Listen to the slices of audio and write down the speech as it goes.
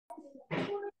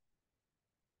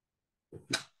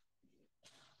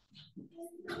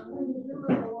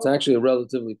It's actually a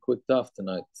relatively quick daf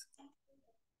tonight.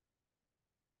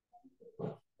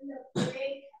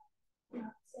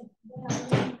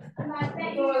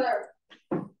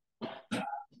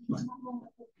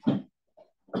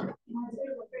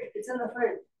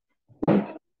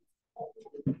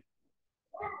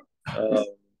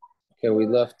 Okay, we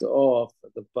left off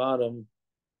at the bottom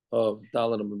of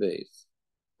Dalet Beis.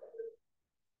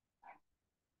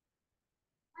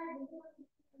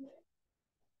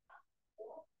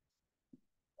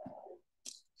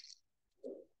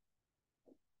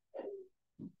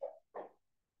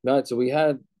 Right, so we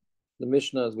had the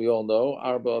Mishnah, as we all know,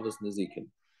 Arba Avos Nezikin.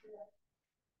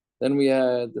 Then we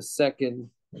had the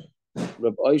second,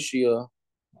 Reb Oishia,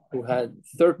 who had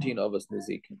 13 Avos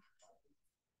Nezikin.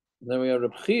 And then we had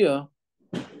Reb Chia,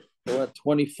 who had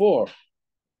 24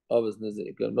 Avos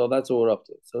Nezikin. No, that's what we're up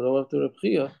to. So we're up to Reb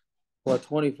Chia, who has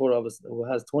 24 Avos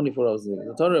Nezikin.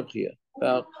 The Torah Reb Chia,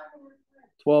 about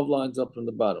 12 lines up from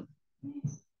the bottom.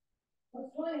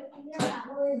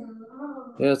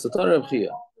 Yes, the Torah Reb Chia.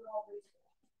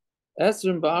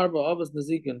 Esrim Ba'arba Avos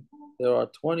Nezikin. There are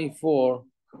 24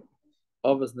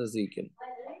 Avos Nezikin.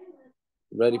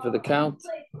 Ready for the count?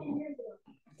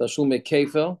 Tashlume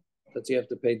Kefel, that you have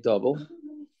to pay double.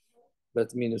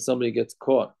 That means if somebody gets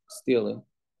caught stealing,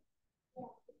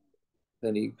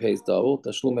 then he pays double.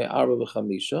 Tashlume Arba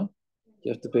V'Chamisha,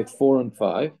 you have to pay 4 and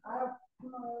 5.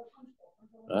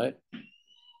 Right?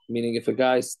 Meaning if a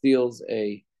guy steals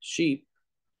a sheep,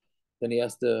 then he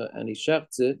has to, and he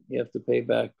shechts it, you have to pay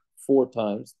back 4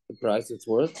 times the price it's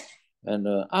worth. And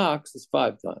ox is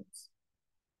 5 times.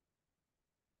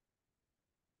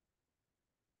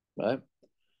 Right?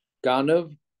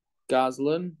 Ganav,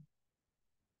 Gazlan,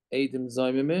 Eidim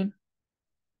Zaymimin,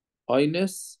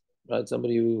 Oines, right?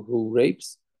 Somebody who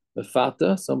rapes,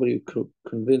 Mefata, somebody who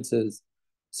convinces,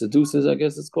 seduces, I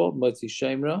guess it's called, Motzi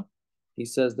Shemra. He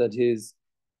says that his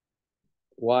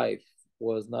wife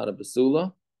was not a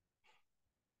basula.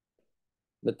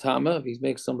 Metama, if he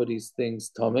makes somebody's things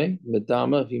tame.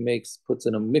 Medama, if he puts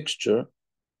in a mixture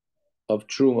of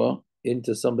truma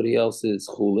into somebody else's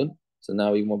chulin, so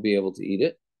now he won't be able to eat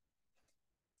it.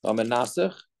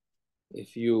 Amenasech,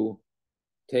 if you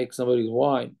take somebody's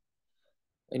wine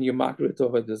and you makar it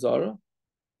off a desara,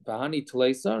 Bahani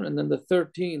Tleisar, and then the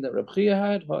 13 that Reb Chia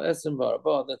had, Ha'esim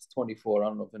V'Arba, that's 24. I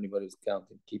don't know if anybody's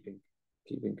counting, keeping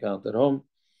count at home,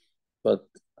 but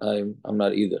I'm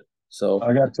not either. So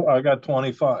I got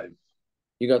 25.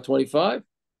 You got 25?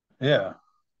 Yeah.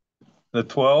 The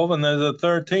 12 and there's a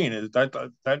 13.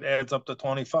 That adds up to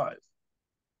 25.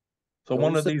 So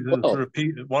one of these 12. Is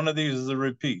repeat. One of these is a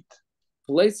repeat.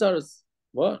 Tleisar is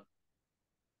what?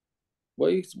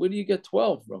 Where do you get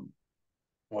 12 from?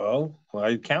 Well,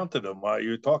 I counted them while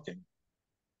you were talking.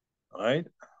 Right?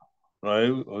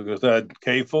 We said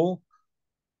Kefil,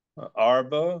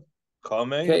 Arba,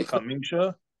 Kame,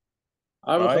 Kamisha.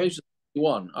 Arba Kamisha is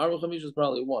 1. Arba Kamisha is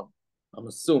probably 1. I'm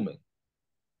assuming.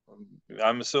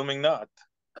 I'm assuming not.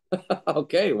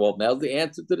 Okay, well, now's the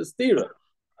answer to the stira.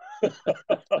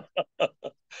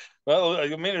 Well, I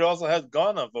mean, it also has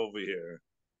Ganav over here.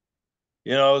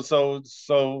 You know, so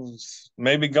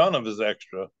maybe Ganav is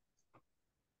extra.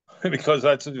 Because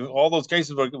that's all those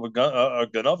cases are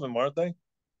Ganavim, aren't they?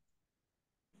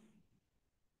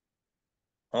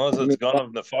 Unless it's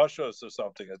Ganav Nefashos or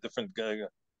something, a different, you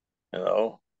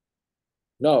know.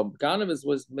 No, Ganav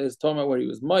was talking about where he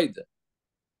was Maida.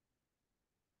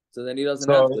 So then he doesn't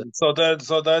have to. So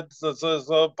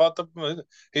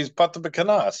he's Pata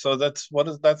B'Kanas. So that's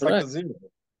Correct. Like a 0.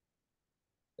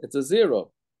 It's a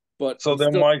 0. But so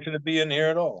then why should it be in here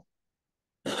at all?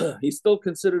 He's still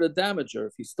considered a damager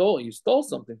if you stole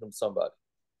something from somebody.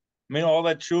 I mean, all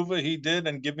that tshuva he did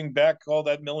and giving back all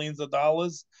that millions of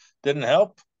dollars didn't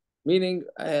help? Meaning,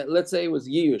 let's say it was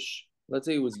Yish.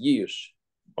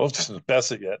 Oh, this is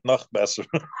besser yet. Noch besser.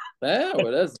 Yeah,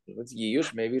 well, it's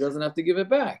Yish. Maybe he doesn't have to give it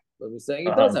back. But we're saying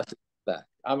he does have to give it back.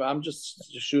 I'm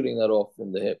just shooting that off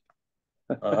from the hip.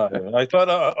 I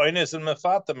thought Oines and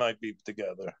Mefata might be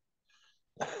together.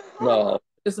 No,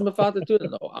 Oines and Mefata too.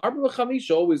 No, Arba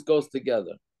Chamisha always goes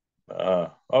together.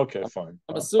 Okay, fine.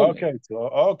 I'm assuming.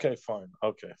 Okay, fine.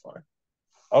 Okay.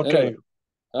 Anyway,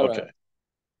 okay. Right.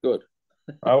 Good.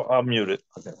 I'll mute it.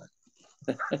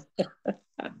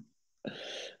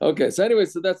 Okay, so anyway,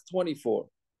 so that's 24.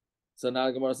 So now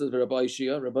Gemara says Rabbi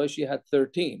Shia had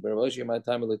 13. Rabbi Shia my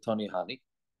time with Tani Hani.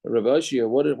 Rabbi Shia,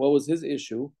 what was his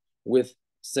issue with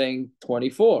saying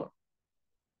 24?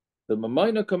 The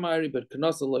Mamaina Kamari, but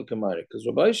Knasa like Kamari, because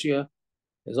Rabbi Shia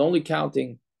is only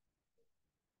counting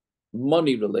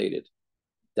money related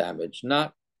damage,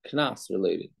 not Knas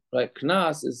related. Right?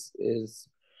 Knas is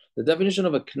The definition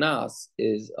of a knas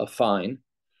is a fine,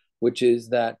 which is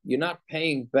that you're not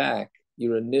paying back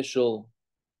your initial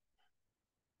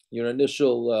meaning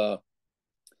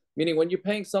when you're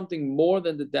paying something more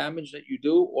than the damage that you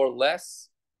do or less,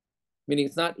 meaning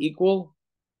it's not equal,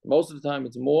 most of the time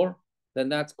it's more, then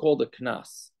that's called a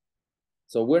knas.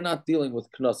 So we're not dealing with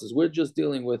knasses, we're just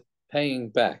dealing with paying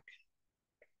back.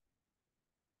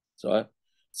 So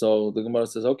the Gemara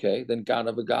says, okay, then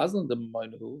Ganav and Gazlan, the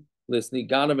Mainahu, listen,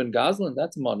 Ganav and Gazlan,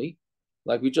 that's money.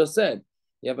 Like we just said,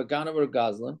 you have a Ganav or a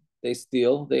Gazlan, they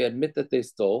steal, they admit that they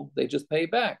stole, they just pay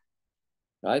back.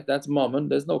 Right? That's mammon,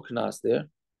 there's no knas there.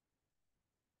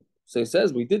 So he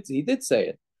says, he did say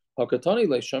it. Hakatani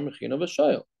le shamichin of a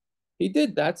shoyl. He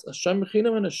did, that's a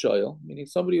shamichin and a shoyl, meaning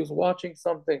somebody who's watching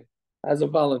something as a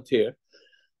volunteer,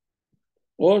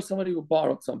 or somebody who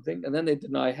borrowed something and then they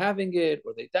deny having it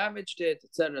or they damaged it,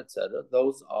 etc., etc.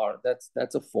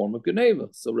 That's a form of geneva.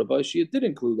 So Rabbi Shia did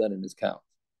include that in his count.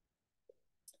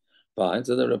 Fine.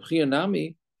 So the Reb Chia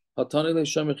Nami Hatani le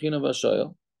Shemechina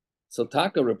v'Shoyel. So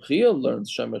Taka Reb Chia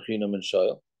learns Shemechina and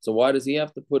Shoyel. So why does he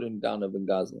have to put in Ganav and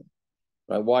Gazlan?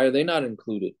 Right? Why are they not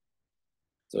included?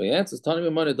 So he answers Tani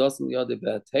Mimani Dasal Yade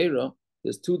Be'atera.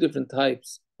 There's two different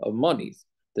types of monies.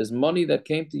 There's money that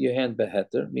came to your hand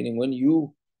beheter, meaning when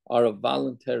you are a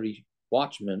voluntary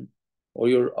watchman or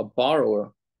you're a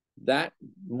borrower, that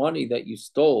money that you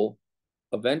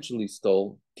eventually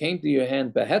stole, came to your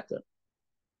hand beheter.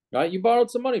 Right? You borrowed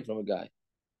some money from a guy.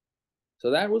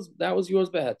 So that was yours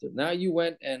beheter. Now you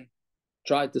went and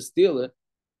tried to steal it.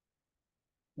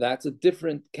 That's a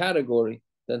different category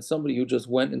than somebody who just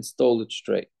went and stole it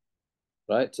straight.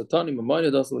 Right? So Tani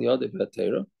Mamayna Dasal Yade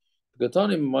Be'atera.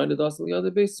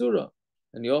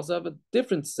 And you also have a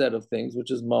different set of things,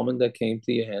 which is mammon that came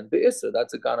to your hand.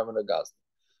 That's a ganav and a gazlan.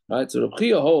 Right? So Reb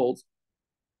Chia holds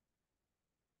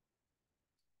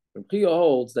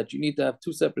that you need to have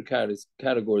two separate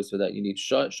categories for that. You need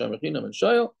shamechinam and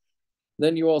shayel.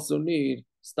 Then you also need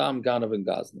stam ganav and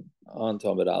gazlan on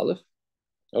Talmud Aleph.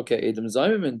 Okay, Edom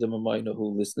Zayimim Demamayna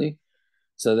who listening.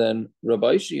 So then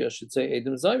Rabbi Shia should say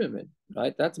Edom Zayimim,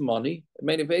 right? That's money. I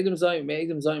mean, if Edom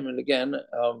Zayimim again,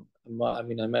 I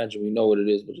imagine we know what it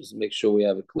is, but just make sure we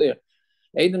have it clear.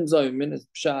 Edom Zayimim is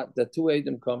shot that two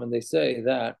Edom come and they say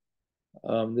that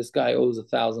this guy owes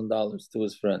 $1,000 to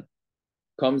his friend.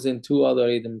 Comes in two other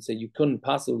Edom and say you couldn't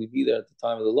possibly be there at the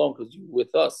time of the loan because you were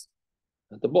with us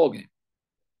at the ball game.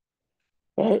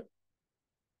 All right.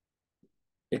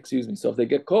 Excuse me. So if they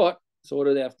get caught, so what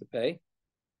do they have to pay?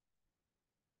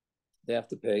 They have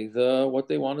to pay what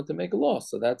they wanted to make a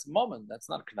loss. So that's mammon. That's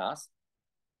not knas.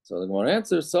 So the Gemara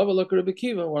answers, Sava look Rebbe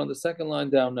Kiva. We're on the second line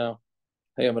down now.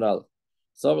 Hey Amar Aleph.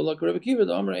 Sava look Rebbe Kiva.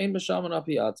 The Amar ein b'shaman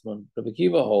api atzman. Rebbe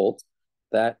Kiva holds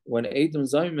that when Edom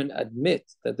Zayman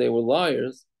admit that they were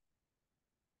liars,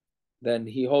 then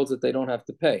he holds that they don't have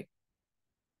to pay.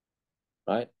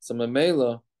 Right? So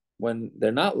Mamela, when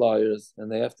they're not liars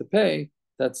and they have to pay,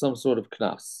 that's some sort of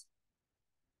knas.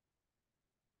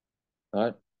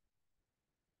 Right?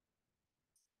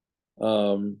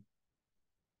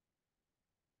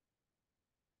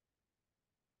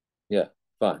 Yeah,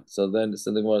 fine. So then the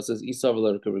Gemara says, Isav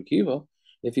Rebbe Kiva.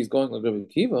 If he's going like Rebbe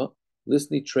Kiva,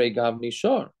 listen trey gavni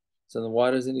shar. So then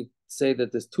why doesn't he say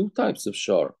that there's two types of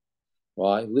shar?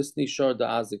 Why? Listen shar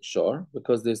da azik shar,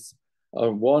 because there's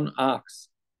one ox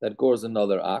that gores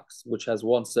another ox, which has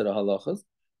one set of halachas.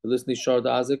 Listen shar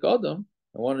da azik adam.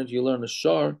 And why don't you learn a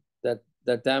shar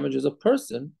that damages a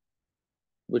person,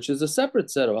 which is a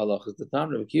separate set of halachas? The Tam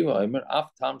Rebbe Kiva, Aimer, af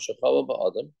tam shechala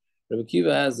ba'adam. Rebbe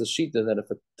Kiva has a shita that if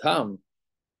a tam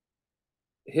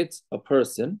hits a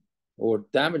person or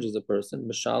damages a person,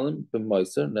 mishalim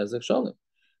b'maiser nezek shalim.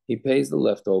 He pays the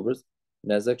leftovers,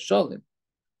 nezek shalim.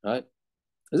 Right?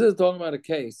 This is talking about a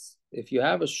case, if you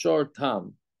have a shor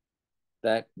tam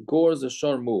that gores a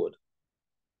shor muad,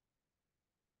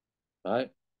 right?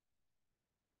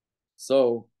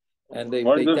 So, and they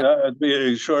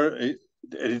be a shore.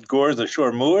 It gores a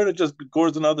shore muad. It just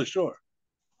gores another shore.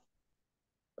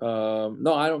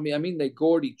 No, I mean they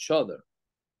gored each other.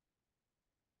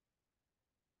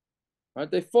 Right?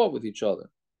 They fought with each other.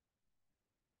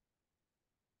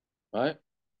 Right?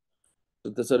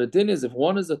 So the din is if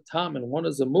one is a tam and one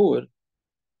is a muad,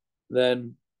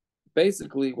 then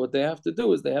basically what they have to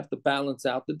do is they have to balance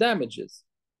out the damages.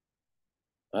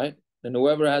 Right? And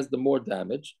whoever has the more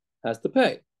damage has to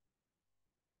pay.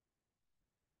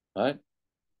 Right?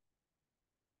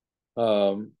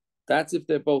 That's if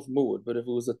they're both muad. But if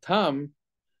it was a tam,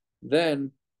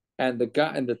 then and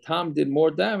the tam did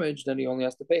more damage, then he only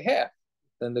has to pay half.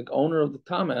 Then the owner of the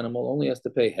tam animal only has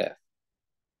to pay half.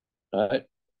 Right?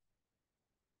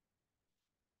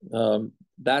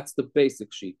 That's the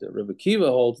basic shita. Rabbi Kiva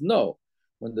holds no.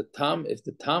 When if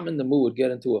the tam and the mu would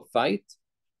get into a fight,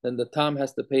 then the tam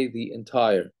has to pay the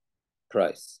entire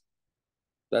price.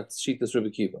 That's shita's Rabbi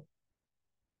Kiva,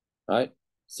 right?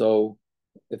 So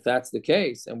if that's the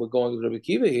case, and we're going with Rabbi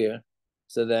Kiva here,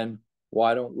 so then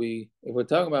why don't we? If we're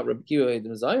talking about Rabbi Kiva and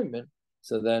Zayman,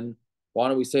 so then why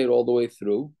don't we say it all the way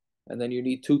through? And then you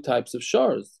need two types of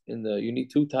shars you need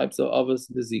two types of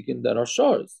avos nezikin that are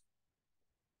shars,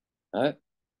 right?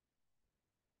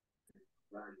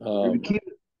 Rabbi Kiva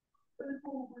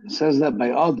says that by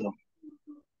Adam,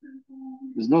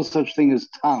 there's no such thing as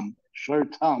tam, shar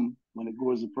tam, when it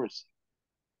goes a person.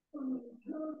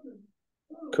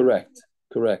 Correct.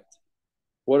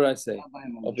 What did I say?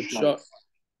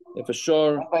 If a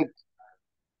shar.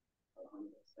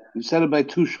 You said it by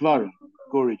two shvarim,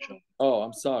 gore each other. Oh,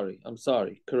 I'm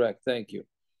sorry. Correct. Thank you.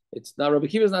 It's not Rabbi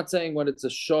Kiva is not saying when it's a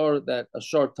shar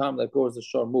tam that gores a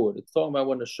shar muad. It's talking about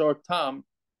when a shar tam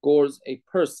gores a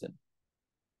person,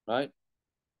 right?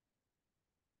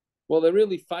 Well, they're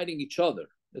really fighting each other.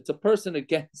 It's a person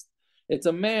against. It's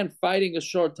a man fighting a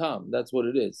shar tam. That's what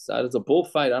it is. It's a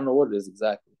bullfight. I don't know what it is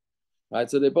exactly, right?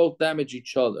 So they both damage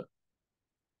each other.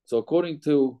 So according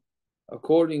to the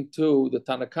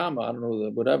Tanakama, I don't know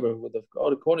whatever.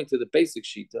 According to the basic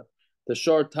shita, the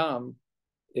shar tam,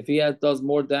 if he does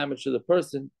more damage to the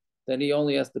person, then he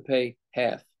only has to pay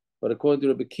half. But according to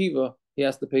Rabbi Kiva, he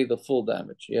has to pay the full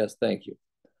damage. Yes, thank you.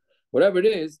 Whatever it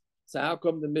is, so how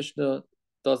come the Mishnah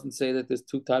doesn't say that there's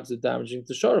two types of damaging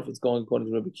to shar if it's going according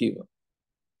to Rabbi Kiva?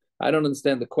 I don't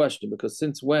understand the question, because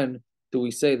since when do we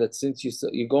say that since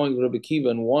you're going with Rabbi Kiva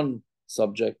in one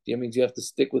subject, it means you have to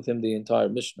stick with him the entire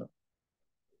Mishnah?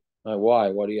 Why?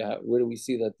 What do you have? Where do we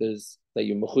see that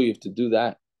you're mechuyev to do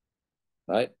that?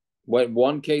 Right? When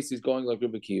one case he's going like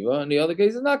Rabbi Kiva, and the other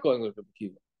case is not going like Rabbi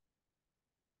Kiva.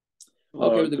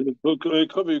 Okay, it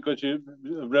could be because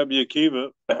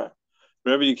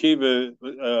Rabbi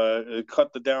Akiva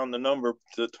cut down the number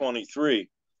to 23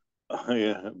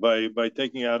 by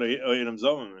taking out item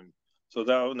zoning. So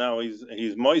now he's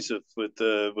moisef with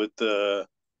the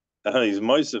he's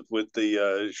moisef with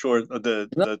the short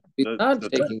he's not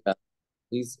taking that.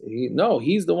 He's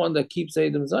the one that keeps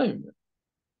Adam Zayman.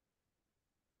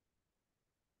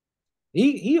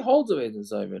 He holds of Adam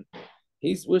Zayman.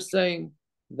 We're saying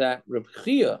that Reb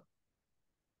Aishia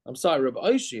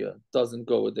doesn't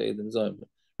go with Adam Zayman.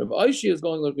 Reb Aishia is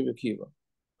going like Reb Akiva.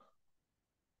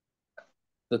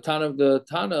 The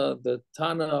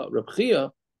Tana Reb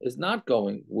Chia is not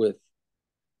going with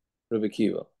Reb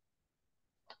Akiva.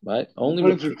 Right? Only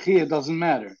Reb Chia doesn't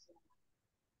matter.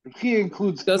 Reb Chia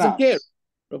includes doesn't knas. Care.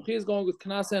 Reb Chia is going with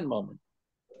knas and mammon.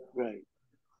 Right.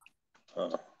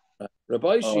 Reb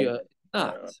Aishia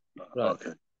not. Right.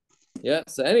 Okay. Yeah.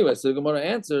 So anyway, so the Gemara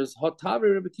answers,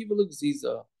 Hatavi Reb Akiva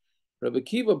l'gziza. Reb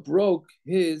Akiva broke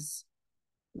his,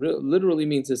 literally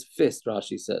means his fist,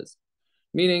 Rashi says.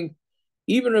 Meaning,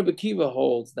 even Reb Akiva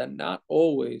holds that not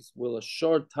always will a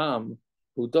shar tam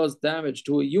who does damage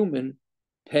to a human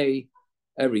pay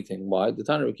everything. Why? The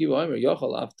Tana Reb Akiva,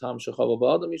 Yochal af tam shechava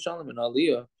ba'adam yishalim in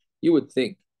aliyah. You would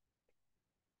think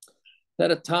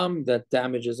that a tam that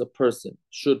damages a person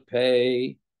should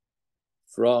pay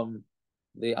from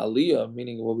the aliyah,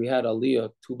 meaning what we had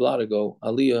aliyah 2 blot ago.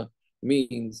 Aliyah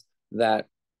means that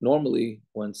normally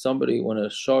when a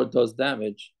shar does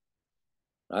damage,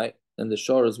 right, and the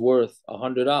shar is worth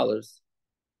 $100,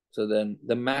 so then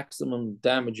the maximum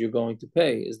damage you're going to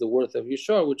pay is the worth of your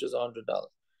shar, which is $100.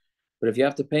 But if you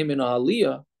have to pay min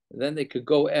aliyah, then they could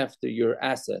go after your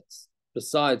assets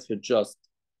besides for just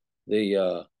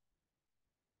the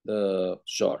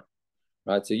shar,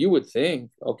 right? So you would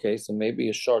think, okay, so maybe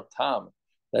a shar tam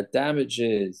that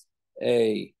damages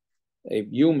a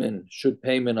human should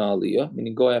pay min aliyah,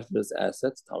 meaning go after his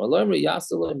assets.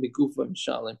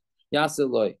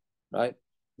 Right?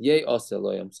 Ye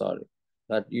oseloi, I'm sorry.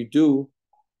 That you do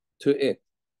to it.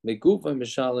 Megufa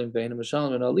mishalim vein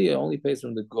mishalim and aliyah only pays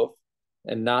from the guf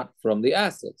and not from the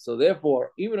assets. So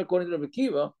therefore, even according to Rabbi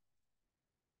Kiva,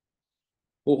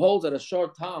 who holds that a shar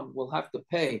tam will have to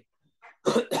pay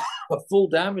full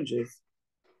damages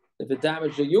if it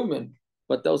damaged a human,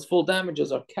 but those full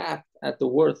damages are capped at the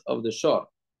worth of the shar.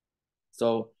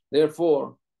 So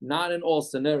therefore, not in all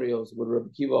scenarios would Rabbi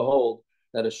Kiva hold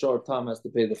that a shar tam has to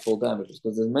pay the full damages,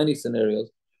 because there's many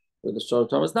scenarios where the shar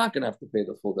tam is not going to have to pay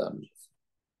the full damages.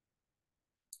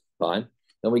 Fine.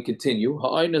 Then we continue.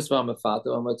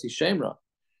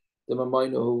 The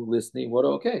Mamaino who listening, what?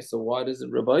 Okay, so why does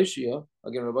it Rabbi Shia?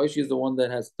 Again, Rabbi Shia is the one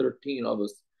that has 13 of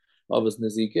us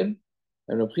Nezikin,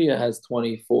 and Rabbi Chia has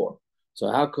 24. So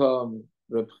how come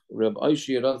Rabbi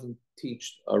Shia doesn't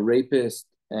teach a rapist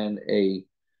and a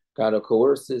Gado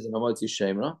coerces and Hamotzi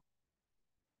Shemra,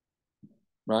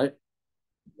 right?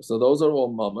 So those are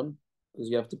all mammon because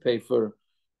you have to pay for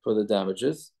the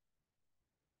damages,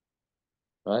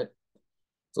 right?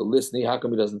 So listening, how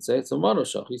come he doesn't say it? So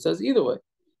Manoshach, he says either way.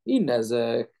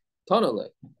 Inezek Tanale.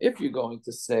 If you're going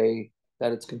to say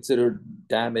that it's considered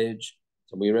damage,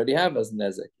 so we already have as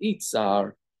nezek.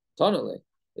 Itzar Tanale.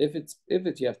 If it's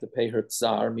you have to pay her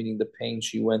tsar, meaning the pain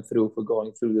she went through for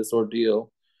going through this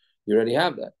ordeal, you already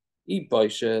have that. Eat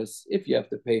baishes, if you have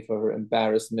to pay for her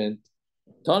embarrassment.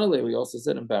 Tanale, we also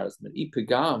said embarrassment. Eat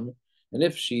pigam, and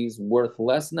if she's worth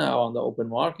less now on the open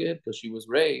market because she was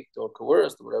raped or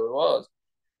coerced or whatever it was,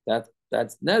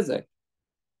 that's nezek.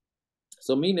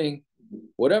 So meaning,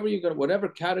 whatever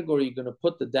category you're gonna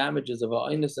put the damages of a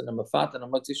einus and a mafat and a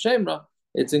matzi shemra,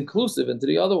 it's inclusive into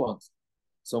the other ones.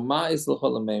 So ma islucha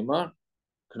lemeimar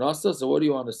knasa. So what do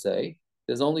you want to say?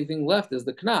 There's only thing left is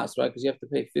the knas, right? Because you have to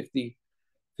pay 50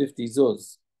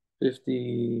 zuz,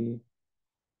 50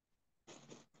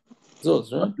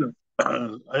 zuz, right?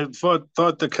 I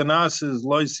thought the kanas is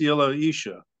loisiela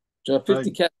isha.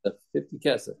 50 kesef, 50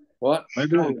 kesef. What?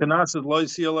 Maybe the kanas is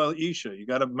loisiela isha. You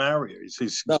got to marry her. You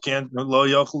can't lo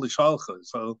yochel l'shalcha.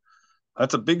 So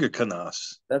that's a bigger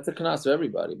kanas. That's a kanas for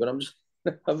everybody. But I'm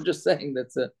just saying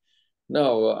that's a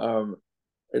no.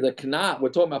 The kanas we're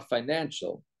talking about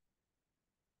financial,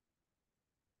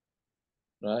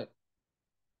 right?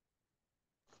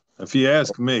 If you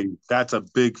ask me, that's a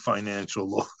big financial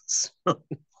loss.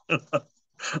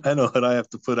 I know what I have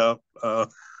to put up,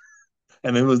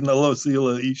 and it was no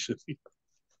loisiela isha.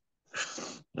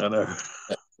 I know.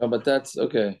 No, but that's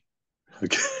okay.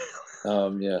 Okay.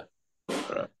 Yeah.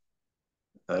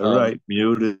 All right.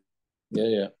 Muted.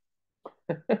 Yeah.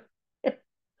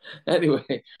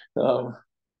 Anyway, are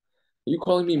you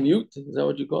calling me mute? Is that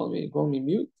what you're calling me? You calling me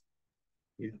mute?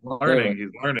 He's learning.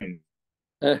 He's learning.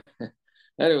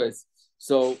 Anyways,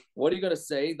 so what are you going to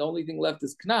say? The only thing left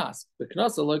is knas. The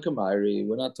knas are like Kamairi.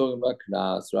 We're not talking about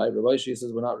knas, right? Rabbi Shia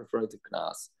says we're not referring to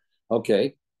knas.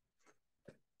 Okay.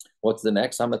 What's the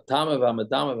next? I'm a tamav, I'm a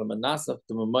damav, I'm a nasaf,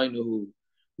 to mamaynu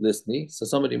listening. So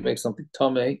somebody makes something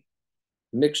tame,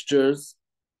 mixtures.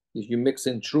 If you mix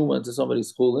in truma into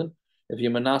somebody's chulin, if you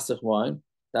manasach wine,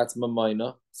 that's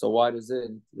mamayna. So why does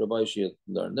it Rabbi Shia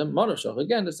learn them? Monoshach,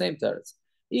 again, the same teretz.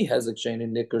 He has a chain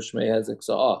in nikr shmei has a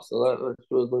sa'ah. So let's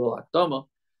do a little akdama.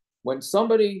 When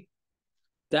somebody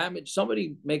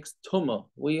makes tuma,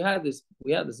 we had this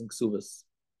in Ksubas,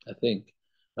 I think.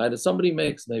 Right? If somebody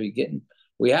makes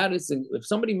we had this if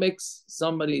somebody makes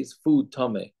somebody's food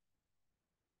tame,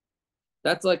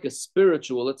 that's like a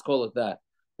spiritual, let's call it that.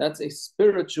 That's a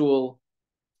spiritual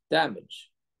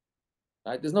damage.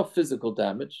 Right? There's no physical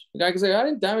damage. The guy can say, I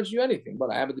didn't damage you anything,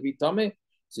 but I happen to be tummy,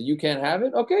 so you can't have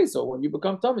it. Okay, so when you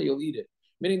become tummy, you'll eat it.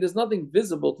 Meaning there's nothing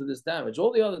visible to this damage.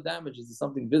 All the other damages is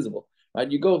something visible.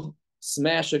 Right? You go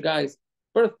smash a guy's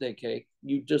birthday cake,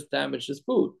 you just damaged his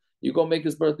food. You go make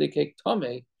his birthday cake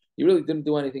tummy, you really didn't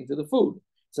do anything to the food.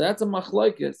 So that's a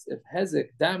machlokes. If hezek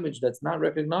damage that's not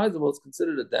recognizable is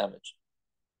considered a damage.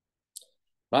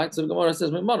 Right? So the Gemara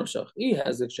says, he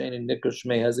has a chain in Nikr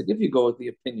Shmei Hezek. If you go with the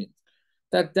opinion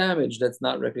that damage that's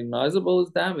not recognizable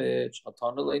is damage,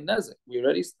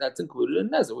 that's included in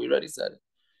Nezek. We already said it.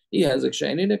 He has a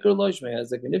chain in Nikr Shmei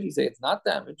Hezek. And if you say it's not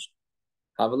damaged,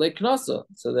 have a like knasa.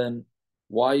 So then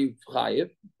why you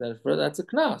chayiv? That's a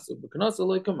knas. The knasa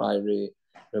like a mayri.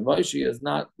 Rabbi Shia is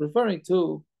not referring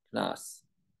to knas.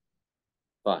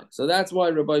 Fine. So that's why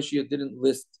Rabbi Shia didn't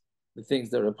list the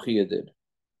things that Rabbi Chia did.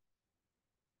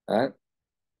 Right?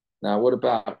 Now, what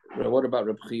about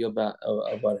Rabbi Chia about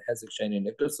hezek sheni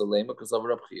nikr? So lema because of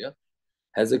Rabbi Chia,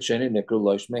 hezek sheni nikr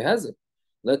loishmei hezek.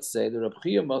 Let's say the Rabbi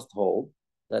Chia must hold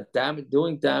that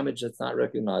doing damage that's not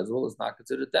recognizable is not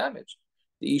considered damage.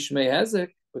 The ishmei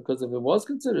hezek, because if it was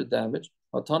considered damage,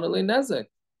 atanale nezek.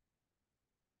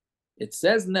 It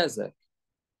says nezek,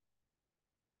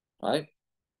 right?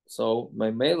 So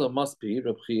my mailer must be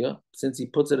Rabbi Chia, since he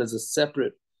puts it as a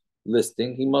separate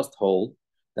listing, he must hold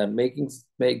that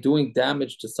doing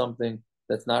damage to something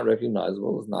that's not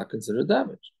recognizable is not considered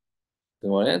damage. The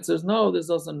one answer is no. There's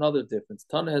also another difference.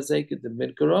 Tana hezek de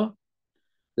midkara.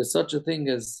 There's such a thing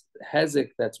as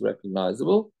hezek that's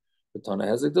recognizable. But Tana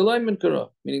hezek de midkara,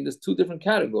 meaning there's two different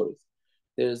categories.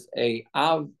 There's a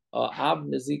av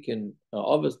nezikin,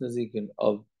 avos nezikin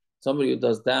of somebody who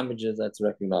does damages that's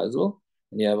recognizable,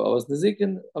 and you have avos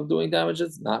nezikin of doing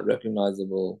damages not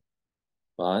recognizable.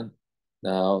 Fine.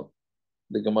 Now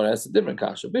the Gemara has a different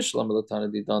kasha. Meaning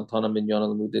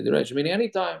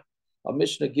anytime a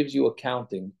Mishnah gives you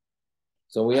accounting,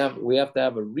 so we have to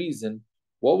have a reason.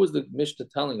 What was the Mishnah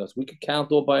telling us? We could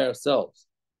count all by ourselves.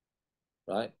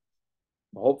 right?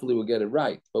 Hopefully we'll get it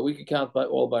right, but we can count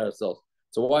all by ourselves.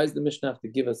 So why does the Mishnah have to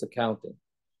give us accounting?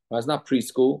 Right? It's not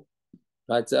preschool,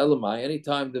 right? It's Elamai.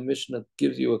 Anytime the Mishnah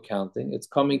gives you accounting, it's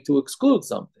coming to exclude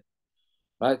something,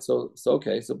 right? So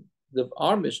okay. So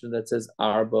our Mishnah that says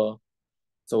Arba,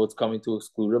 so it's coming to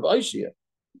exclude Rav Oshia.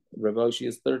 Rav Oshia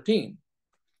is 13.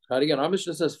 Right, again, our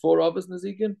Mishnah says 4 Avos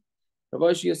Nazikin, Rav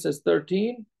Oshia says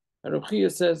 13, and Rav Chia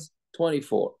says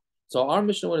 24. So our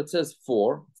Mishnah, when it says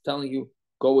 4, it's telling you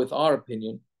go with our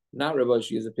opinion, not Rav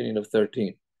Oshia's opinion of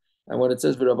 13. And when it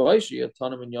says Rav Oshia,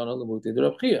 Tanam and Yana Lemute de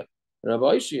Rav Chia, Rav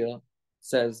Oshia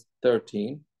says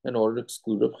 13 in order to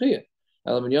exclude Rav Chia.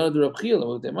 Why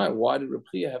did Rav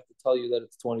Chia have to tell you that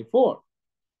it's 24?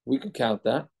 We could count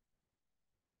that.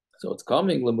 So it's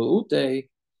coming Lemuute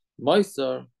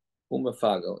Meiser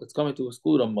Umefagel. It's coming to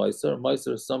exclude a Meiser.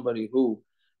 Meiser is somebody who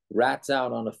rats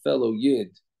out on a fellow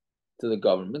Yid to the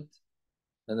government,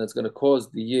 and that's going to cause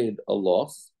the Yid a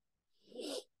loss.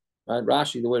 Right?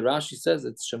 Rashi, the way Rashi says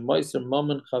it's Shemaiser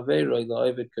Maman Chaveroi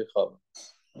La'ovid Kechav.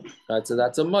 Right, so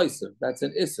that's a Meiser. That's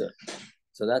an Isser.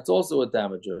 So that's also a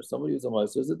damager. Somebody who's a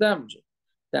Meiser is a damager.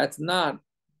 That's not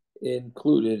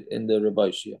included in the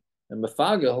Rabbi. And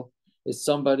Mefagel is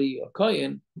somebody, a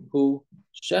kohen, who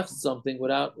shechs something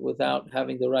without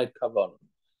having the right kavanah.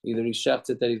 Either he shechts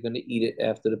it that he's going to eat it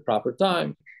after the proper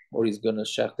time, or he's going to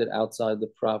shecht it outside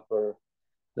the proper.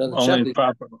 Only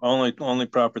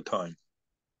proper time.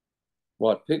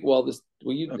 What pig? Well, this a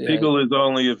pigel is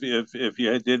only if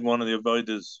you did one of the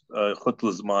avodas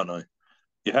chutlas mano.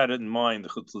 You had it in mind, the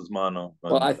chutlas mano.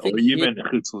 Well, I think or even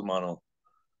chutlas mano.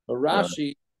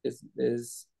 Rashi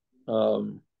is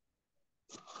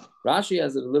Rashi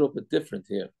has it a little bit different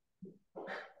here.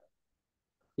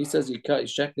 He says he's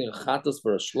checking a chatas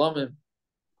for a shlomim.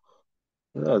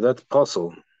 No, that's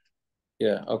puzzle.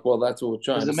 Yeah, well, that's what we're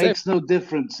trying to say. Because it makes no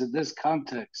difference in this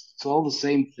context. It's all the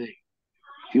same thing.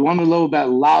 If you want to know about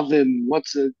lavin,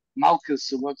 what's a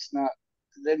malchus and what's not,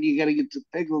 then you got to get to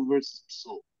pegel versus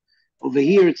psul. Over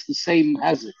here, it's the same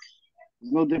hazik.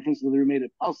 There's no difference whether you made a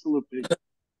puzzle or pigel.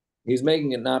 He's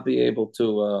making it not be able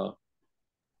to.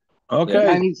 Okay.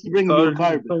 I needs to bring no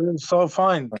carbon. So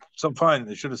fine.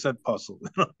 They should have said puzzle.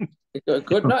 It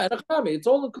could not. It's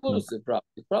all inclusive. Probably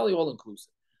it's probably all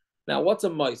inclusive. Now, what's a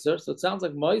meiser? So it sounds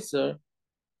like meiser.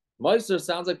 Meiser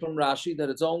sounds like from Rashi that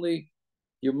it's only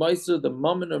your meiser, the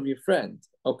mammon of your friend.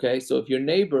 Okay, so if your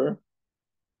neighbor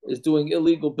is doing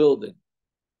illegal building,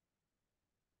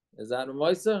 is that a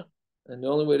meiser? And the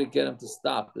only way to get him to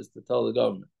stop is to tell the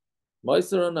government,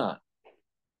 meiser or not.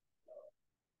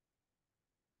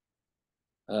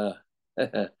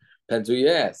 Depends who you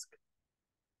ask,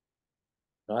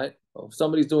 right? If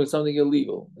somebody's doing something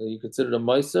illegal, are you considered a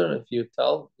meiser if you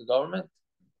tell the government?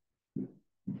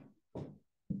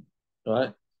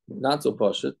 Right? Not so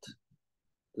pashut.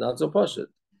 Not so pashut.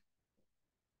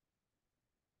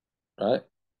 Right?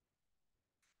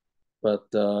 But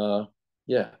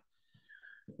yeah.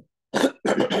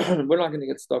 We're not going to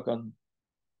get stuck on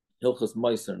Hilchas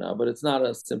Meiser now, but it's not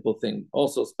a simple thing.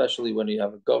 Also, especially when you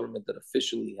have a government that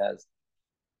officially has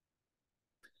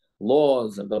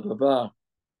laws and blah, blah, blah.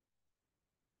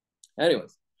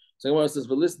 Anyways, so Gemara says,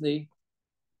 "Velisni,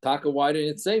 Taka, why didn't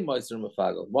it say Meiser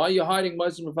Mefagel? Why are you hiding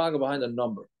Meiser Mefagel behind a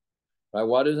number? Right?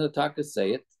 Why doesn't Taka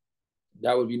say it?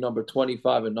 That would be number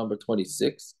 25 and number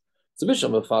 26. So Mishal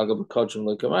Mefagel b'Kachim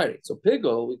L'Kamayri. So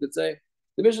Pigel, we could say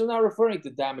the Mishnah is not referring to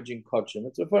damaging Kachim;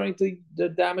 it's referring to the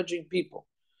damaging people.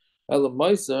 Ela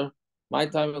Meiser, my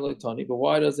time Eloitani, but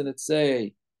why doesn't it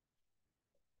say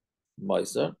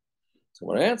Meiser? So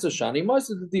when I answer Shani,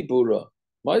 Meiser the Dibura.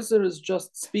 Meiser is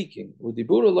just speaking. With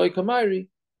Dibura like Kamari,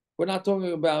 we're not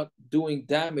talking about doing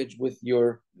damage with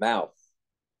your mouth,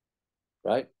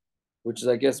 right? Which is,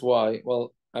 I guess, why.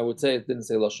 Well, I would say it didn't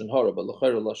say Lashon Hara, but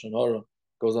L'chera Lashon Hara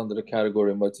goes under the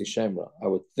category of Motzi Shemra, I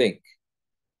would think,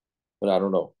 but I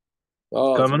don't know.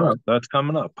 Oh, coming up. That's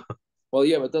coming up. Well,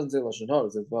 yeah, but it doesn't say Lashon Hara.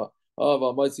 It says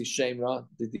Motzi Shemra.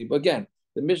 Again,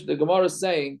 the Gemara is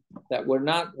saying that we're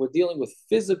dealing with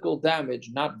physical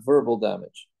damage, not verbal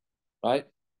damage. Right?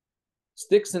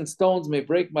 Sticks and stones may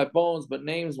break my bones, but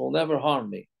names will never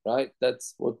harm me. Right?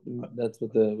 That's what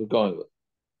we're going with.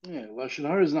 Yeah, Lashon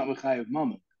Hara is not Mechayev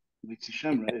Mammon. Mitzi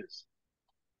Shemra is.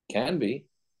 Can be.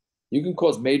 You can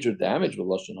cause major damage with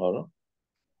Lashon Hara.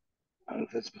 I don't know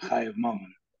if that's Mechayev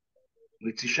Mammon.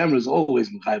 Mitzi Shemra is always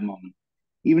Mechayev Mammon.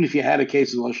 Even if you had a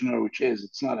case of Lashon Hara, which is,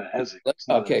 it's not a hezek.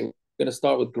 Okay, we're going to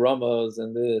start with grummas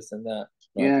and this and that.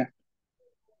 Right?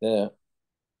 Yeah.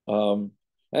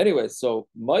 Anyway, so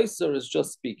Meiser is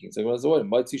just speaking. So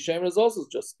Mitzi Shemra is also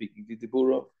just speaking.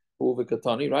 Dibura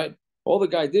Uvikatani, right? All the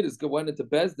guy did is went into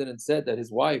Bezdin and said that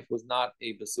his wife was not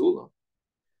a basula.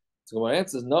 So my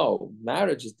answer is no.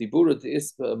 Marriage is dibura to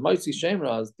ispa. Maisi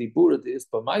shemra is dibura to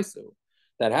ispa maisu.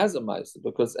 That has a maisu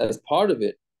because as part of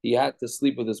it, he had to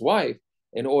sleep with his wife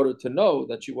in order to know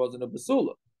that she wasn't a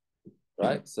basula,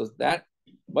 right? So that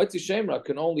maisi shemra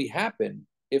can only happen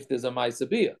if there's a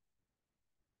maisa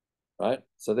right?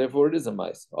 So therefore, it is a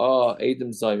maisa. Oh, edim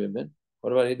zaymimin.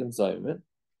 What about edim zaymimin?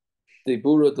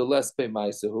 Dibura de lespe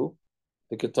maisahu.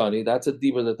 The katani. That's a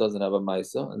dibur that doesn't have a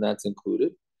maisa, and that's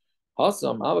included.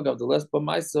 Hasam avagav the lespa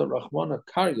maisa rachmana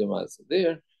karya maisa.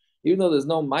 There, even though there's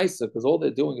no maisa, because all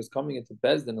they're doing is coming into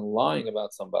Bezdin and lying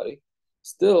about somebody,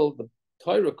 still the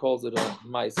Torah calls it a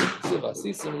maisa.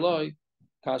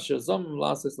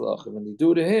 And they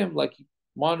do to him like he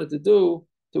wanted to do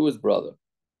to his brother.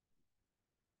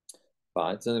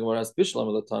 Fine. So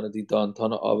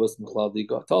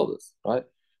told us, right?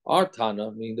 Our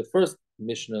Tana, meaning the first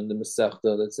Mishnah in the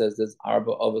Masechta that says there's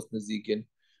Arba Avos Nezikin.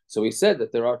 So he said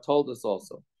that there are told us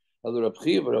also. Who are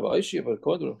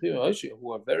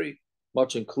very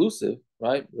much inclusive,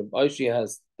 right? Rabbi Aishi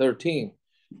has 13,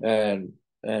 and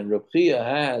Rabbi Chia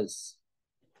has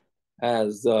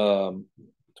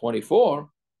 24.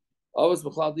 Avos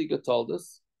Mechladika told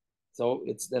us. So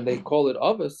and they call it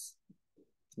Avos.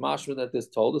 It's mashma that this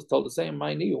told us the same.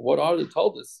 What are the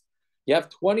told us? You have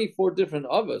 24 different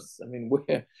Avos. I mean,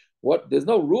 what? There's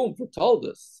no room for told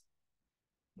us,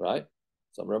 right?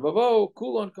 Some Rabavo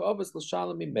kulon ka'avos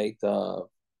l'shalami meita.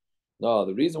 No,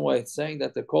 the reason why it's saying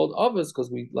that they're called Avos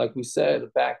because we said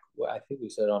back, I think we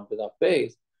said on B'daf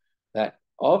Beis that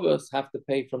Avos have to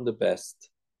pay from the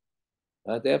best.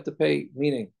 They have to pay,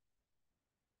 meaning,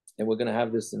 and we're going to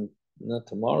have this in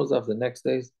tomorrow's after the next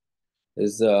days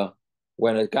is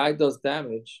when a guy does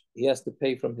damage, he has to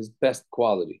pay from his best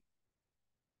quality,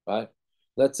 right?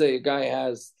 Let's say a guy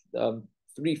has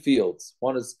 3 fields.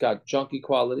 One has got junky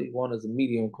quality, one is a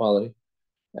medium quality,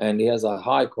 and he has a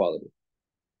high quality,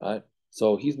 right?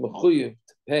 So he's mechuyev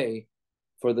to pay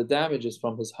for the damages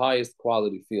from his highest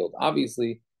quality field.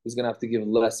 Obviously, he's going to have to give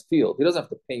less field. He doesn't have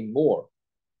to pay more.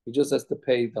 He just has to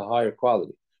pay the higher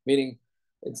quality. Meaning,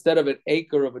 instead of an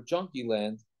acre of a junky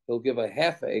land, he'll give a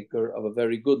half acre of a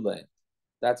very good land.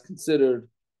 That's considered,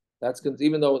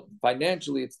 even though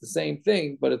financially it's the same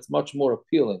thing, but it's much more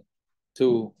appealing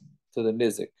to the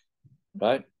nizik,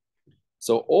 right?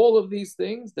 So all of these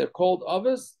things, they're called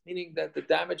avos, meaning that the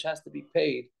damage has to be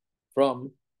paid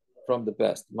from the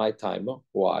best. My timer.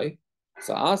 Why?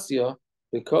 So Asya,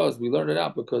 because we learned it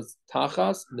out, because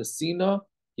Tachas, Nesina,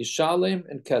 Yishalem,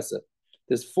 and Kesef.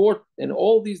 There's 4 in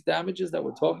all these damages that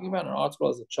we're talking about, and Artswell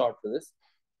has a chart for this.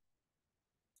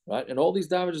 Right? And all these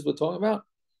damages we're talking about,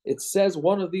 it says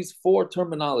one of these 4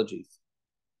 terminologies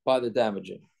by the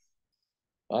damaging.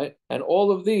 Right? And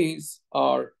all of these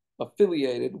are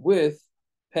affiliated with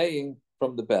paying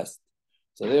from the best.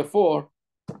 So therefore,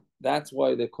 that's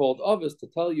why they're called avos, to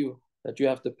tell you that you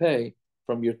have to pay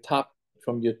from your top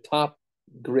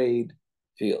grade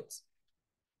fields.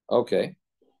 Okay.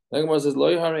 So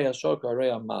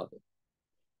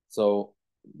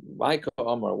Micah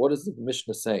Omar, what is the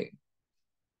Mishnah saying?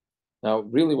 Now,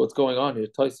 really what's going on here,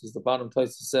 Taisus, the bottom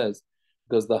Taisus says,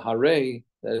 because the hare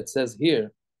that it says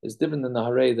here is different than the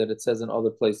hare that it says in other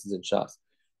places in Shas.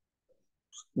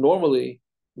 Normally,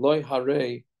 loy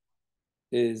hare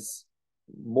is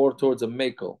more towards a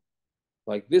mekel.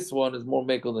 Like this one is more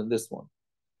mekel than this one.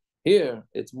 Here,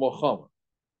 it's more chomer.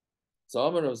 So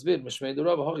Amar of Zvid, Mishmei the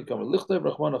Rabba Hachikamer, Lichtev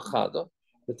Rachman Achada,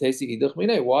 the Tesi Idach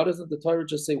Minei. Why doesn't the Torah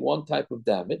just say one type of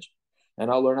damage,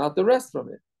 and I'll learn out the rest from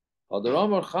it? So it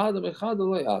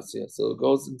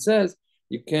goes and says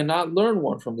you cannot learn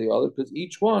one from the other because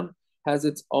each one has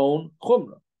its own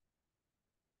chumrah,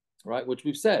 right? Which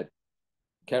we've said.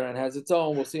 Karen has its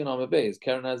own. We'll see in Amabez.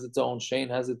 Karen has its own. Shane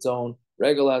has its own.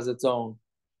 Regal has its own.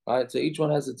 Right. So each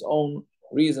one has its own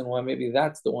reason why maybe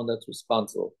that's the one that's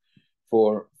responsible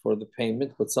for the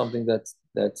payment, but something that's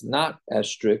not as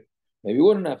strict, maybe you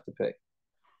wouldn't have to pay.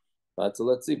 Right. So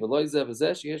let's see. Neither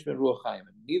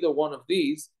one of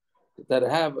these that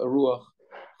have a ruach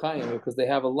chayim because they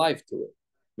have a life to it,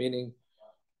 meaning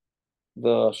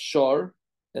the shor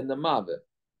and the mavet.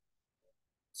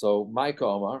 So Micah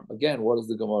Omar, again, what is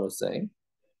the Gemara saying?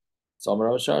 So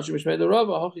this is what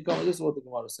the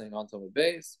Gemara is saying on Tamid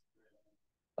Beis.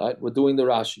 Right, we're doing the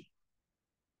Rashi.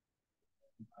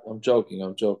 I'm joking.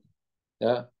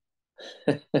 Yeah.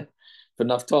 For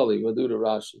Naftali, we'll do the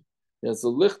Rashi. Yeah,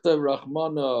 so Lichta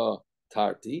Rahmana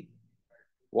Tarti.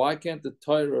 Why can't the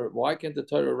Torah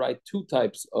write 2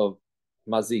 types of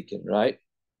mazikin, right?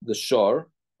 The shor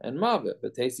and mavet.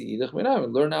 But Tesi Idach Minam,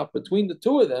 and learn out between the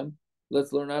 2 of them.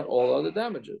 Let's learn out all other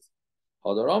damages.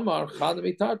 Hadar Amar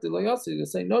Chadami Tarti Layasi. They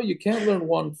say no, you can't learn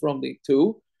one from the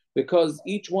 2 because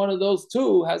each one of those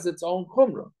two has its own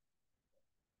chumrah,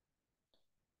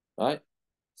 right?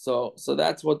 So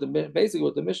that's what basically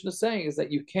what the Mishnah is saying is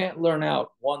that you can't learn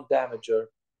out one damager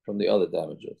from the other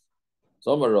damagers.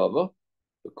 So Marava,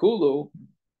 the Kulu,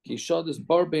 Kishadis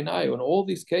bar beinayu. In all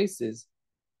these cases,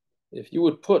 if you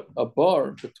would put a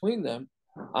bar between them,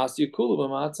 Asyakulu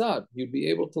b'ma'atzad, you'd be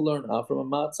able to learn out from a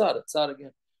ma'atzad. A tzad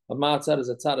again, a ma'atzad is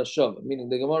a tzad shava, meaning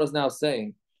the Gemara is now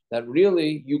saying that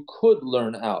really you could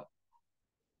learn out.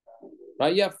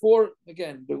 Right? You have four,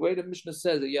 again, the way the Mishnah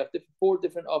says it, you have four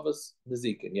different avos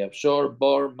nezikin. You have shor,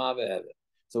 bar, ma, ve'evet.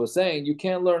 So we're saying you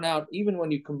can't learn out, even when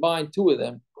you combine two of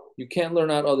them, you can't learn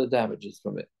out other damages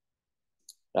from it.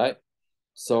 Right?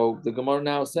 So the Gemara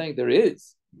now is saying there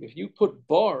is. If you put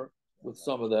bar with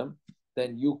some of them,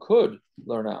 then you could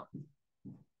learn out.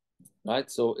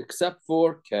 Right? So except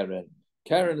for Karen.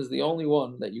 Karen is the only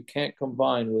one that you can't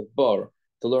combine with bar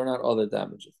to learn out other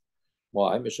damages.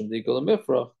 Why? Mishum dikal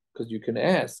mifrach. Because you can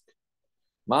ask,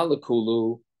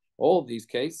 Malakulu, all these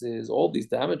cases, all these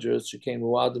damagers, Shekain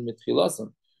Muadim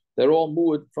Mitchilasan, they're all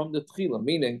moved from the Tchila,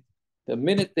 meaning the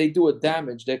minute they do a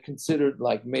damage, they're considered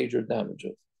like major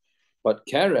damages. But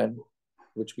Karen,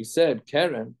 which we said,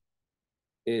 Karen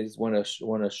is when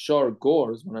a shar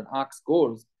gores, when an ox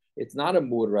gores, it's not a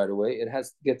mood right away. It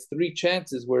gets three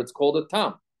chances where it's called a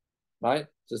tam, right?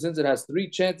 So since it has three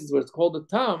chances where it's called a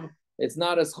tam, it's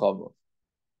not as chavur.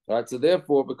 Right, so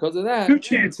therefore, because of that, two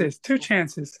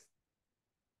chances.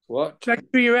 What? Strike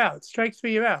three, you're out. Strike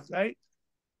three, you're out. Right?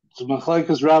 So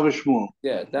Machlekes Rav Shmuel.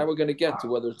 Yeah, that we're going to get to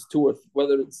whether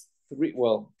it's three.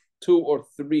 Well, two or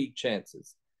three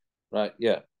chances, right?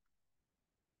 Yeah.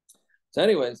 So,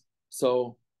 anyways,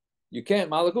 so you can't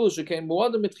malakul shekain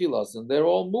muadim mitchilas, and they're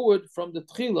all muad from the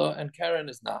tchila, and Karen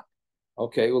is not.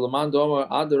 Okay, ulaman domar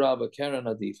adarava Karen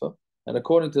adifa. And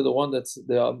according to the one that's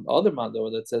the other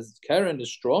mandor that says Karen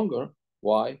is stronger,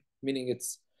 why? Meaning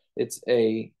it's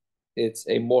a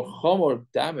more chomer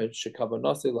damage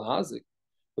shekavanasi lahazik,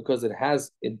 because it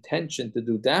has intention to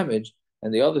do damage,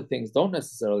 and the other things don't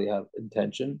necessarily have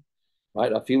intention,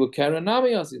 right? Afilu Karen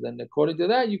namiyasi. Then according to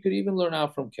that, you could even learn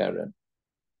out from Karen,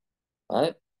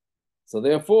 right? So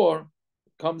therefore,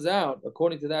 it comes out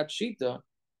according to that shita.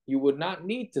 You would not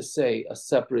need to say a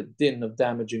separate din of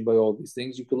damaging by all these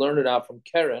things. You could learn it out from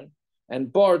Keren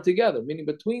and Bar together, meaning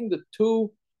between the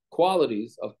two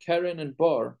qualities of Keren and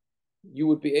Bar, you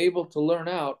would be able to learn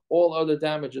out all other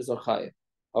damages are chayim.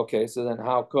 Okay, so then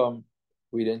how come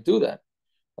we didn't do that?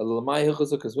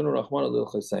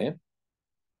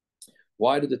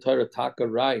 Why did the Torah Taka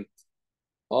write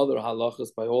other halachas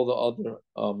by all the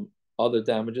other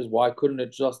damages? Why couldn't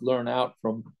it just learn out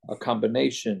from a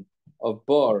combination of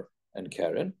Bar and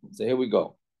Karen? So here we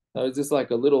go. Now it's just like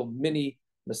a little mini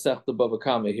Masechta Bava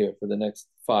Kamma here for the next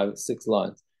 5-6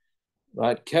 lines.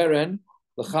 Right? Karen,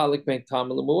 l'chalik bein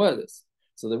tam l'muedes.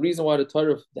 So the reason why the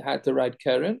Torah had to write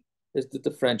Karen is to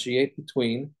differentiate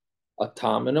between a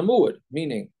tam and a muad.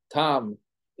 Meaning, tam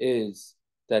is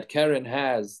that Karen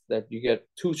has that you get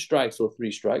 2 strikes or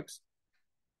 3 strikes,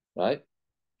 right?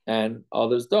 And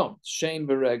others don't. Shein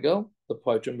v'regel, the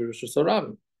poitrim b'Rosh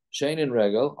Hashanah. Shein and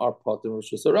regel are potim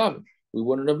Rosh Hashanah. We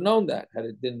wouldn't have known that had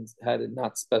it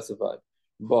not specified.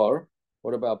 Bar,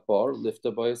 what about bar?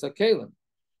 Lifta bayis hakelim.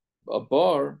 A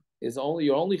bar is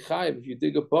you're only chayiv if you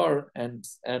dig a bar and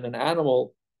an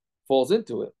animal falls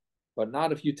into it, but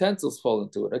not if utensils fall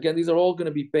into it. Again, these are all going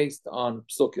to be based on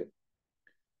psukim.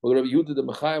 We're going to be Yehuda the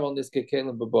mechayiv on this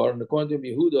kekelim b'bar, and according to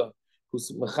Yehuda,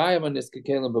 who's mechayiv on this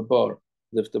kekelim b'bar,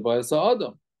 lifta bayis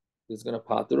ha'adam, is going to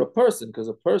pater a person, because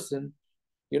a person,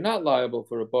 you're not liable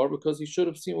for a bar because he should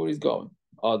have seen where he's going.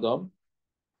 Adam,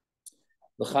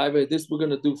 this we're going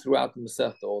to do throughout the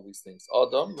Masechta, all these things.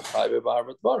 Adam,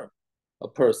 a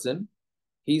person,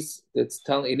 he needs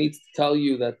to tell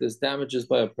you that there's damages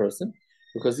by a person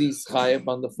because he's chayav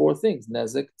on the 4 things: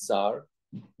 nezek, tsar,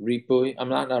 ripuy. I'm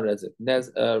not nezek.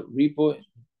 Ripuy,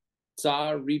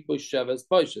 tsar, ripuy, sheves,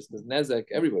 poishes. Because nezek,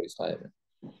 everybody's chayav.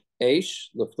 Eish,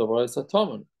 leftovar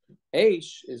satomen.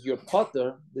 Eish is your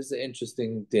potter. This is an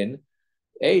interesting din.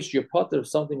 Eish, your potter, if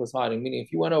something was hiding, meaning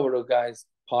if you went over to a guy's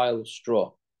pile of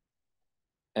straw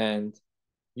and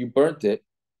you burnt it,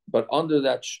 but under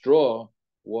that straw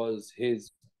was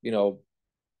his,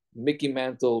 Mickey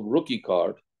Mantle rookie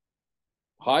card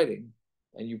hiding,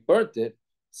 and you burnt it,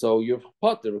 so you're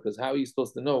potter, because how are you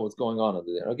supposed to know what's going on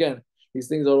under there? Again, these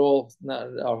things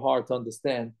are hard to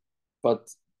understand, but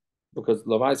because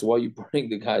Lamaisa, why are you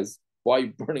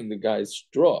burning the guy's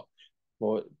straw?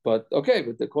 But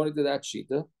according to that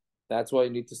shita, that's why you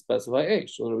need to specify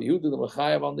eish. So Yehuda the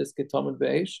mechayev on this ketamin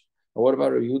ve'eish. And what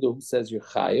about Yehuda who says you're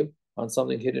chayev on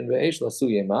something hidden ve'eish lasu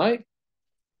yemai?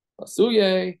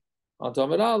 Asuye,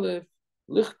 Antamed Aleph,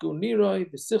 Lichku Niroi,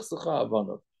 V'sichsacha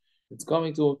Avanav. It's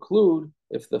going to include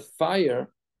if the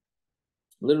fire,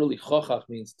 literally chochach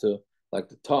means to, like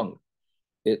the tongue,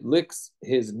 it licks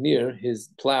his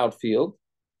plowed field,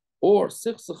 or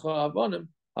sichsacha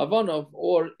avanav,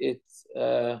 or it's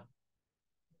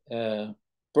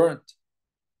burnt,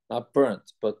 not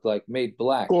burnt, but like made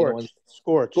black.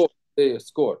 Scorched.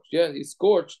 Scorched. Yeah, he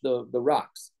scorched the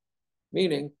rocks,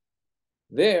 meaning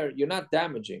there you're not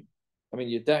damaging. I mean,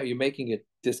 you're making it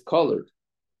discolored,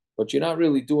 but you're not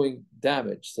really doing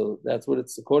damage. So that's what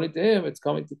it's, according to him, it's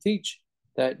coming to teach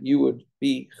that you would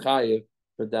be chayiv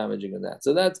for damaging in that.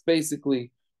 So that's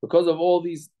basically, because of all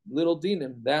these little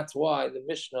dinim, that's why the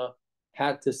Mishnah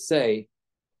had to say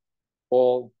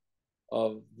all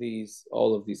of these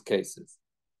cases,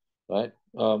 right?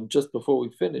 Just before we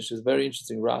finish, it's very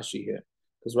interesting Rashi here,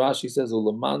 because Rashi says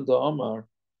ulamanda Omar,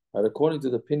 right, according to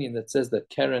the opinion that says that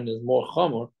Keren is more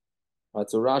chamor, right?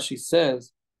 So Rashi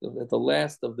says at the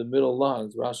last of the middle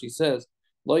lines, Rashi says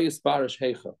lo yisparish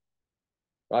heicha.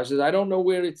 Rashi says, I don't know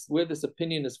where this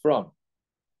opinion is from.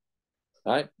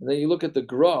 Right? And then you look at the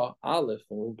Gra Aleph,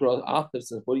 and the Gra Aleph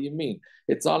says, what do you mean?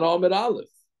 It's on Ahmed Aleph.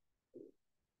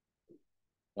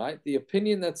 Right? The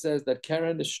opinion that says that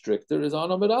Keren is stricter is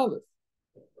on Ahmed Aleph.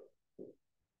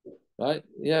 Right?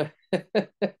 Yeah.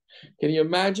 Can you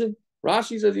imagine?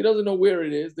 Rashi says he doesn't know where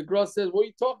it is. The Gra says, what are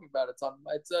you talking about? It's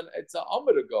an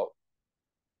Ahmed ago.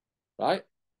 Right?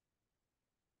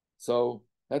 So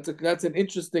that's an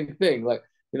interesting thing. Like,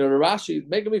 the Rashi is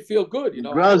making me feel good. The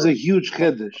Gra is a huge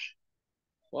chiddush.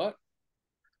 What?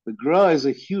 The Gra is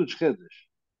a huge chiddush.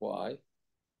 Why?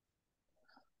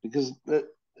 Because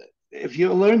if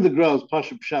you learn the Gra as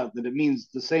Pasha Pshat, that it means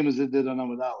the same as it did on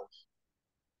Amud Aleph.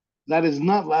 That is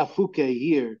not Lafuke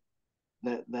here.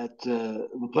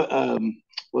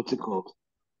 What's it called?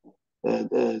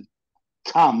 Tam,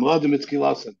 Radim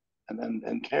Itzkilasan,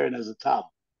 and Karen as a Tam.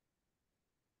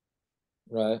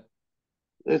 Right.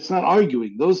 It's not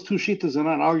arguing. Those two shitas are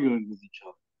not arguing with each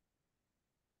other.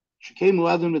 Shekei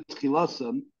Muadim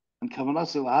Itzkilasan and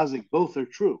Kavanase Lahazik both are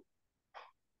true.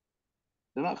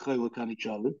 They're not chaylik on each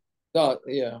other. No,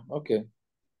 yeah, okay.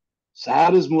 So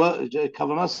how does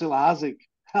Kavanase Lahazik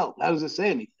help? How does it say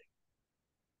anything?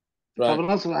 The right.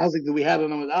 Kavanase Lahazik that we had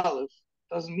on Amud Aleph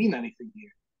doesn't mean anything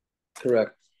here.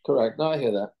 Correct. No, I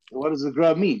hear that. What does the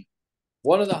Gra mean?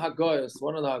 One of the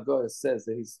Hagoyas says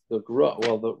that he's the Gra.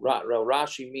 Well, the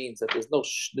Rashi means that there's no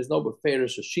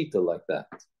beferish shita like that.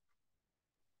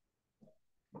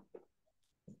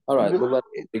 All right, well, let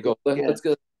me go. Let's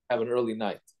go have an early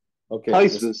night. Okay.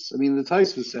 Taisvis. I mean, the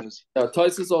Taisvis says.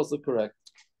 Taisvis is also correct.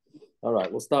 All right,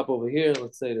 we'll stop over here.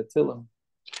 Let's say the Tillim.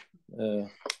 The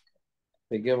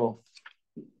Gimel.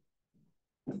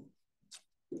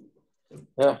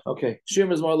 Yeah, okay.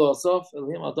 Shir is Marlo Asaf,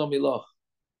 Elohim Adam Milach.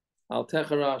 Al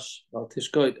Techarash, Al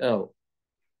Tishkoit El.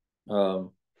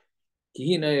 Kihine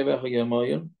Yevecha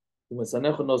Yamayim,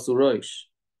 Umesanecha Nosuroish,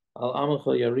 Al Amacha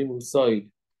Yarimu Said,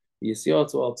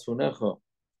 Yisyatu Al Tfunecha,